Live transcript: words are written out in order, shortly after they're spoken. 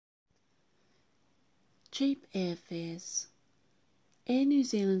Cheap airfares. Air New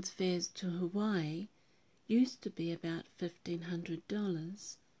Zealand's fares to Hawaii used to be about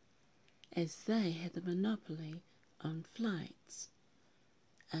 $1,500, as they had the monopoly on flights,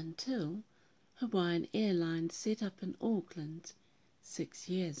 until Hawaiian Airlines set up in Auckland 6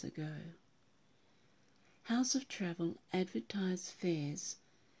 years ago. House of Travel advertised fares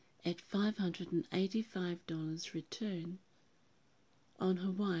at $585 return on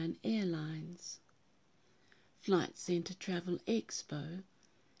Hawaiian Airlines. Flight Centre Travel Expo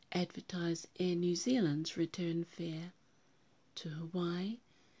advertised Air New Zealand's return fare to Hawaii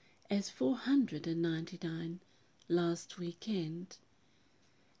as $499 last weekend,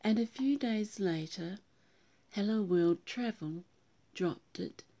 and a few days later Hello World Travel dropped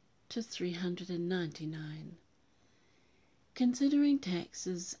it to $399. Considering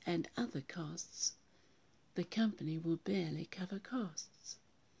taxes and other costs, the company will barely cover costs,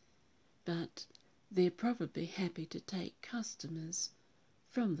 but they're probably happy to take customers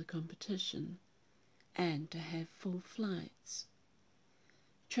from the competition and to have full flights.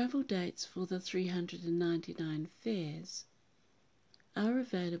 Travel dates for the $399 fares are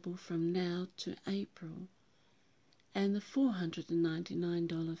available from now to April, and the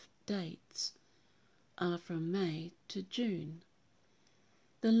 $499 dates are from May to June.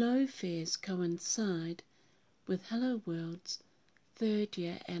 The low fares coincide with Hello World's 3rd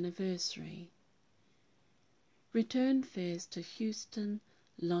year anniversary. Return fares to Houston,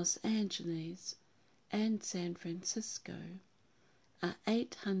 Los Angeles, and San Francisco are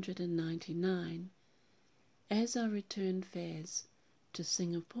 $899, as are return fares to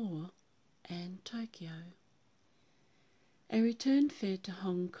Singapore and Tokyo. A return fare to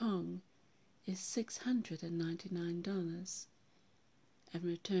Hong Kong is $699, and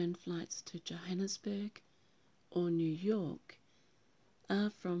return flights to Johannesburg or New York are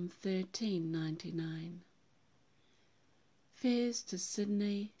from $13.99. Fares to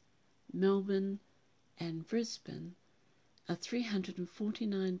Sydney, Melbourne and Brisbane are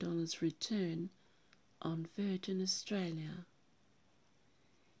 $349 return on Virgin Australia.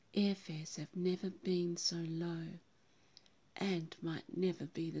 Airfares have never been so low, and might never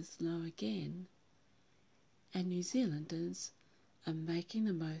be this low again, and New Zealanders are making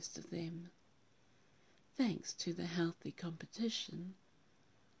the most of them. Thanks to the healthy competition,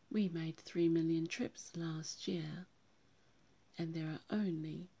 we made 3 million trips last year, and there are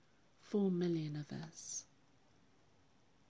only 4 million of us.